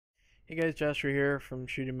Hey guys, Joshua here from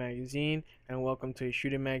Shooting Magazine, and welcome to a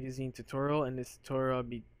Shooting Magazine tutorial. In this tutorial, I'll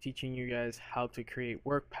be teaching you guys how to create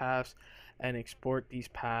work paths and export these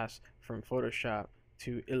paths from Photoshop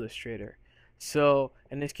to Illustrator. So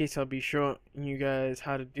in this case, I'll be showing you guys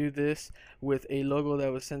how to do this with a logo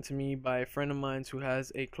that was sent to me by a friend of mine who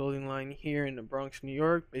has a clothing line here in the Bronx, New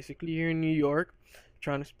York, basically here in New York,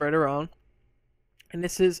 trying to spread around. And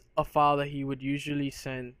this is a file that he would usually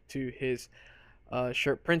send to his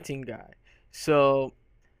shirt printing guy. So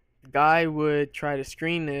the guy would try to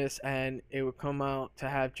screen this and it would come out to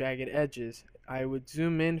have jagged edges. I would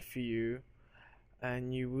zoom in for you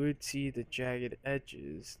and you would see the jagged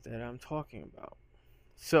edges that I'm talking about.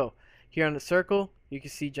 So here on the circle you can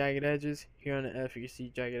see jagged edges, here on the F you can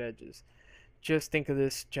see jagged edges. Just think of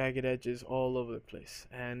this jagged edges all over the place,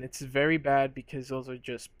 and it's very bad because those are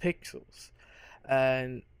just pixels.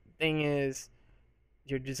 And thing is,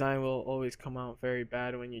 your design will always come out very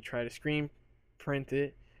bad when you try to screen print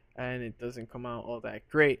it, and it doesn't come out all that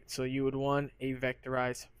great. So you would want a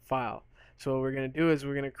vectorized file. So what we're going to do is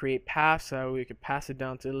we're going to create paths so we could pass it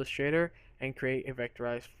down to Illustrator and create a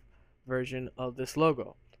vectorized version of this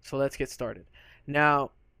logo. So let's get started.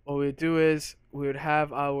 Now what we would do is we would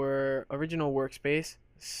have our original workspace.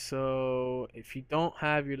 So if you don't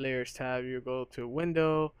have your layers tab, you go to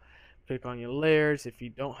Window, click on your layers. If you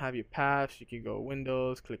don't have your paths, you can go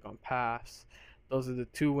Windows, click on Paths. Those are the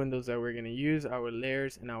two windows that we're going to use, our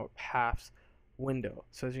layers and our paths window.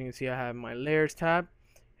 So as you can see, I have my layers tab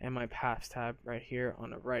and my paths tab right here on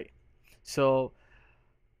the right. So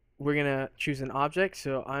we're going to choose an object.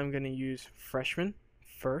 So I'm going to use Freshmen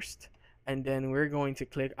first, and then we're going to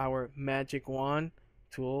click our magic wand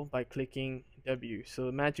tool by clicking W. So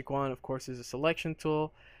the magic wand, of course, is a selection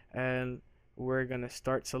tool, and we're gonna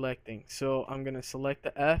start selecting. So I'm gonna select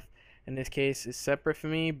the F. In this case it's separate for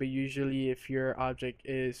me, but usually if your object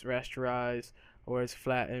is rasterized or it's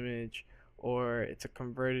flat image or it's a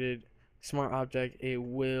converted smart object, it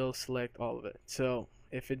will select all of it. So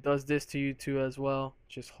if it does this to you too as well,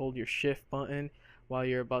 just hold your shift button while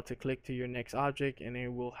you're about to click to your next object and it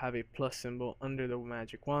will have a plus symbol under the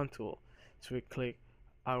magic wand tool. So we click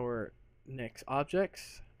our next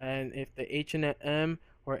objects, and if the H and the M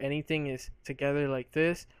or anything is together like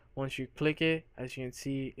this, once you click it, as you can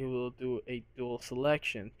see, it will do a dual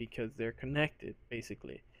selection because they're connected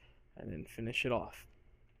basically, and then finish it off.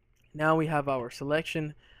 Now we have our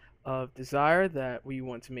selection of desire that we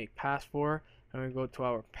want to make paths for, and we go to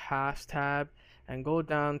our paths tab and go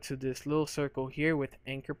down to this little circle here with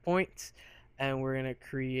anchor points, and we're going to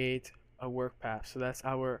create a work path. So that's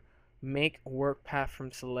our make work path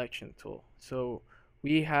from selection tool. So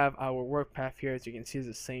we have our work path here, as you can see, is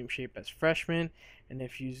the same shape as Freshmen, and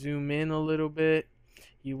if you zoom in a little bit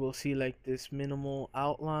you will see like this minimal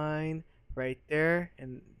outline right there,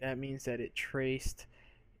 and that means that it traced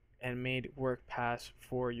and made work paths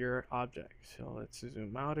for your object. So let's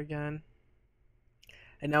zoom out again,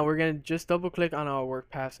 and now we're going to just double click on our work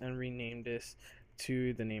paths and rename this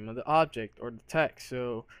to the name of the object or the text.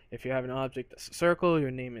 So if you have an object that's a circle,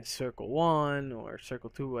 your name is circle 1 or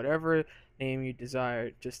circle 2, whatever name you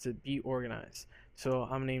desire, just to be organized. So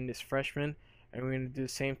I'm naming this Freshman, and we're going to do the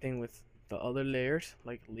same thing with the other layers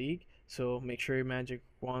like league. So make sure your magic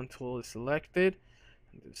wand tool is selected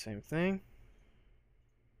and do the same thing.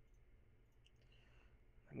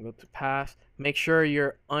 And go to path. Make sure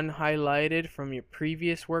you're unhighlighted from your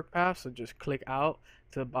previous work path, so just click out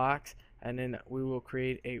to the box, and then we will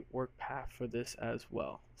create a work path for this as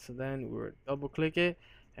well. So then we'll double click it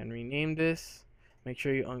and rename this. Make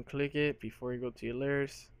sure you unclick it before you go to your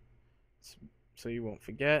layers so you won't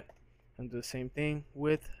forget, and do the same thing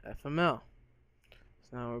with FML.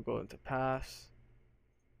 So now we'll go into paths,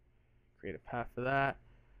 create a path for that,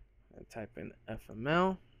 and type in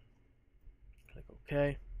FML, click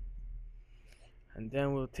OK, and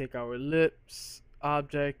then we'll take our ellipse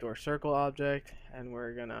object or circle object and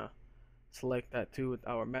we're gonna select that too with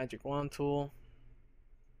our magic wand tool.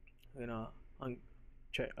 We're gonna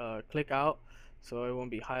click out so it won't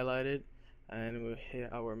be highlighted, and we'll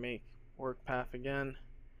hit our make work path again.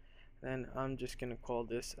 Then I'm just gonna call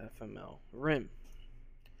this FML rim.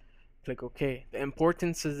 Click OK. The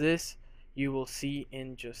importance of this you will see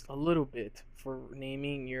in just a little bit for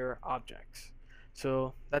naming your objects.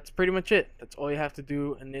 So that's pretty much it. That's all you have to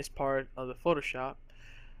do in this part of the Photoshop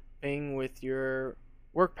thing with your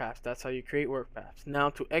work paths. That's how you create work paths. Now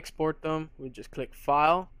to export them, we just click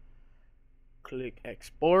File, click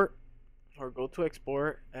Export, or go to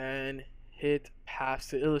Export and hit Pass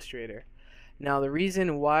to Illustrator. Now the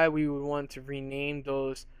reason why we would want to rename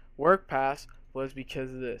those work paths was because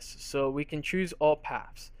of this. So we can choose all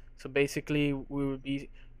paths. So basically we would be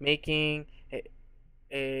making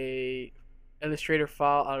a Illustrator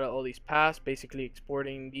file out of all these paths, basically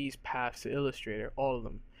exporting these paths to Illustrator, all of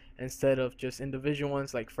them, instead of just individual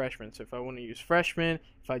ones like Freshmen. So if I want to use Freshmen,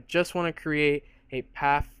 if I just want to create a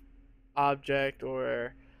path object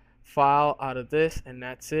or file out of this and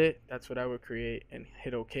that's it, that's what I would create and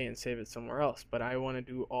hit OK and save it somewhere else. But I want to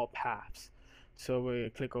do all paths. So we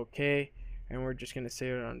click OK and we're just going to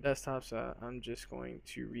save it on desktop. So I'm just going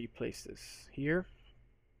to replace this here.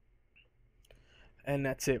 And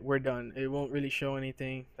that's it, we're done. It won't really show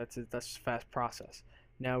anything. That's it, that's a fast process.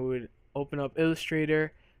 Now we would open up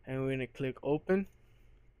Illustrator and we're going to click open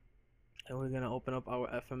and we're going to open up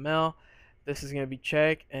our FML. This is going to be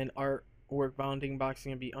checked and artwork bounding box is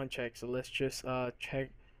going to be unchecked. So let's just uncheck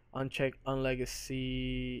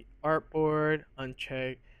unlegacy artboard,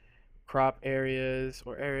 uncheck crop areas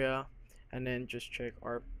or area, and then just check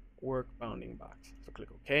artwork bounding box. So click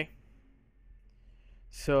OK.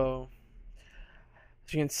 So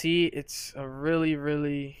as you can see, it's a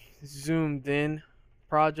really zoomed in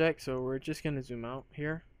project, so we're just going to zoom out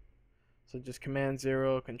here. So just Command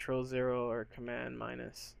 0, Control 0, or Command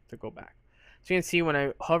minus to go back. So you can see when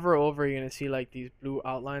I hover over, you're going to see like these blue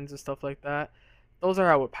outlines and stuff like that. Those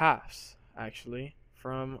are our paths, actually,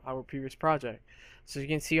 from our previous project. So you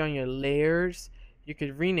can see on your layers, you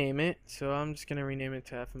could rename it. So I'm just going to rename it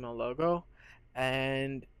to FML logo.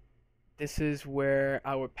 And this is where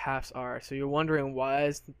our paths are. So you're wondering why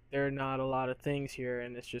is there not a lot of things here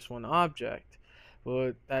and it's just one object.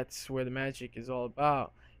 Well, that's where the magic is all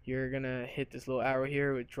about. You're gonna hit this little arrow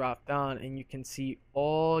here, it would drop down and you can see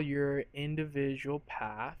all your individual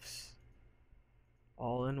paths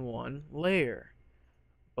all in one layer.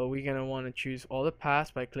 But we're gonna want to choose all the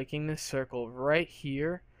paths by clicking this circle right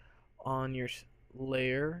here on your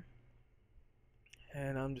layer,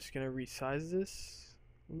 and I'm just gonna resize this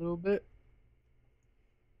a little bit.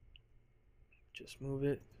 Just move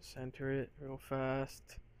it, center it real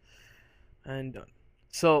fast, and done.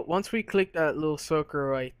 So once we click that little circle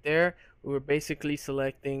right there, we're basically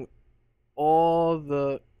selecting all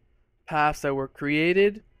the paths that were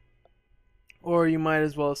created, or you might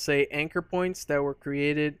as well say anchor points that were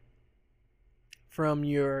created from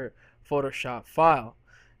your Photoshop file.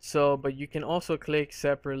 So, but you can also click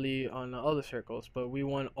separately on the other circles, but we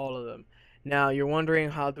want all of them. Now you're wondering,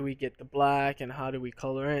 how do we get the black and how do we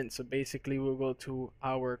color in? So basically we'll go to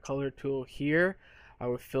our color tool here,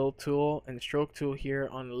 our fill tool and stroke tool here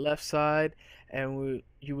on the left side, and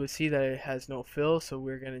you will see that it has no fill, so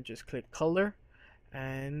we're going to just click color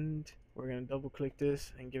and we're going to double click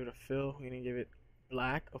this and give it a fill. We're going to give it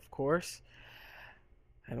black, of course,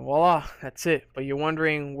 and voila, that's it. But you're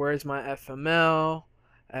wondering, where's my FML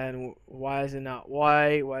and why is it not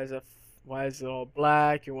white? Why is it all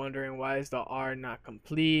black? You're wondering, why is the R not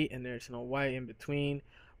complete and there's no white in between?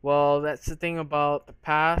 Well, that's the thing about the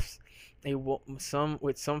paths. It will,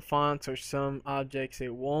 with some fonts or some objects,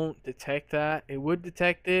 it won't detect that. It would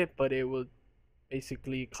detect it, but it will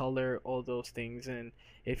basically color all those things in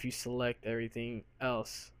if you select everything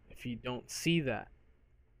else, if you don't see that.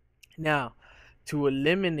 Now, to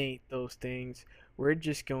eliminate those things, we're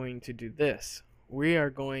just going to do this. We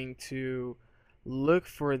are going to look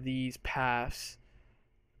for these paths.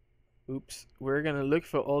 We're going to look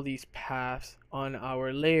for all these paths on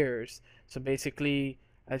our layers. So basically,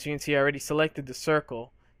 as you can see, I already selected the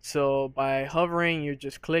circle. So by hovering, you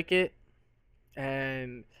just click it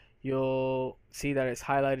and you'll see that it's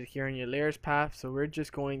highlighted here in your layers path. So we're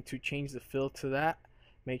just going to change the fill to that.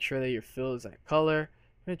 Make sure that your fill is that color.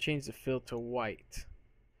 I'm going to change the fill to white.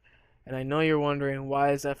 And I know you're wondering,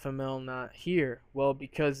 why is FML not here? Well,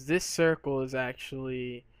 because this circle is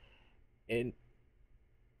actually in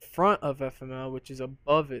front of FML, which is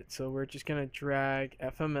above it. So we're just going to drag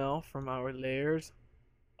FML from our layers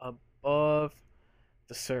above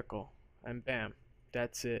the circle, and bam,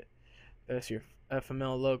 that's it. That's your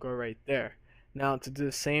FML logo right there. Now to do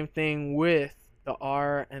the same thing with the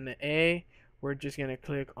R and the A, we're just going to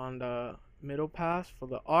click on the middle path for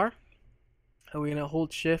the R, and we're going to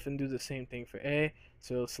hold shift and do the same thing for A.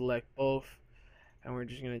 So select both, and we're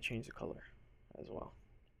just going to change the color as well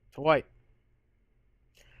to white.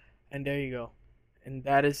 And there you go. And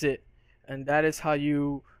that is it. And that is how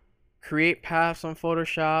you create paths on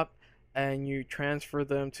Photoshop and you transfer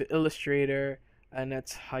them to Illustrator, and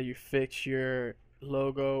that's how you fix your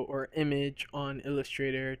logo or image on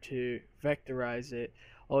Illustrator to vectorize it.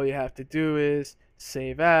 All you have to do is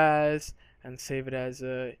save as, and save it as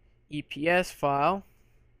a EPS file,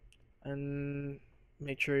 and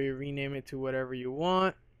make sure you rename it to whatever you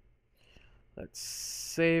want. Let's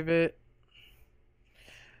save it.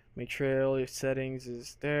 Make sure all your settings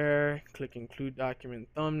is there. Click include document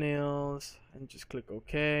thumbnails and just click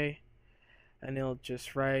OK. And it'll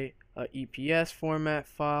just write a EPS format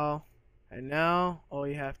file. And now all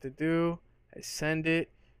you have to do is send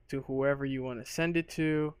it to whoever you want to send it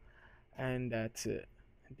to, and that's it.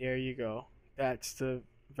 There you go. That's the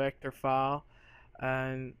vector file,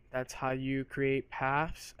 and that's how you create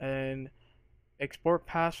paths and export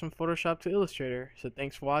paths from Photoshop to Illustrator. So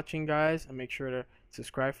thanks for watching, guys, and make sure to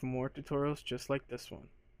subscribe for more tutorials just like this one.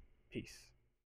 Peace.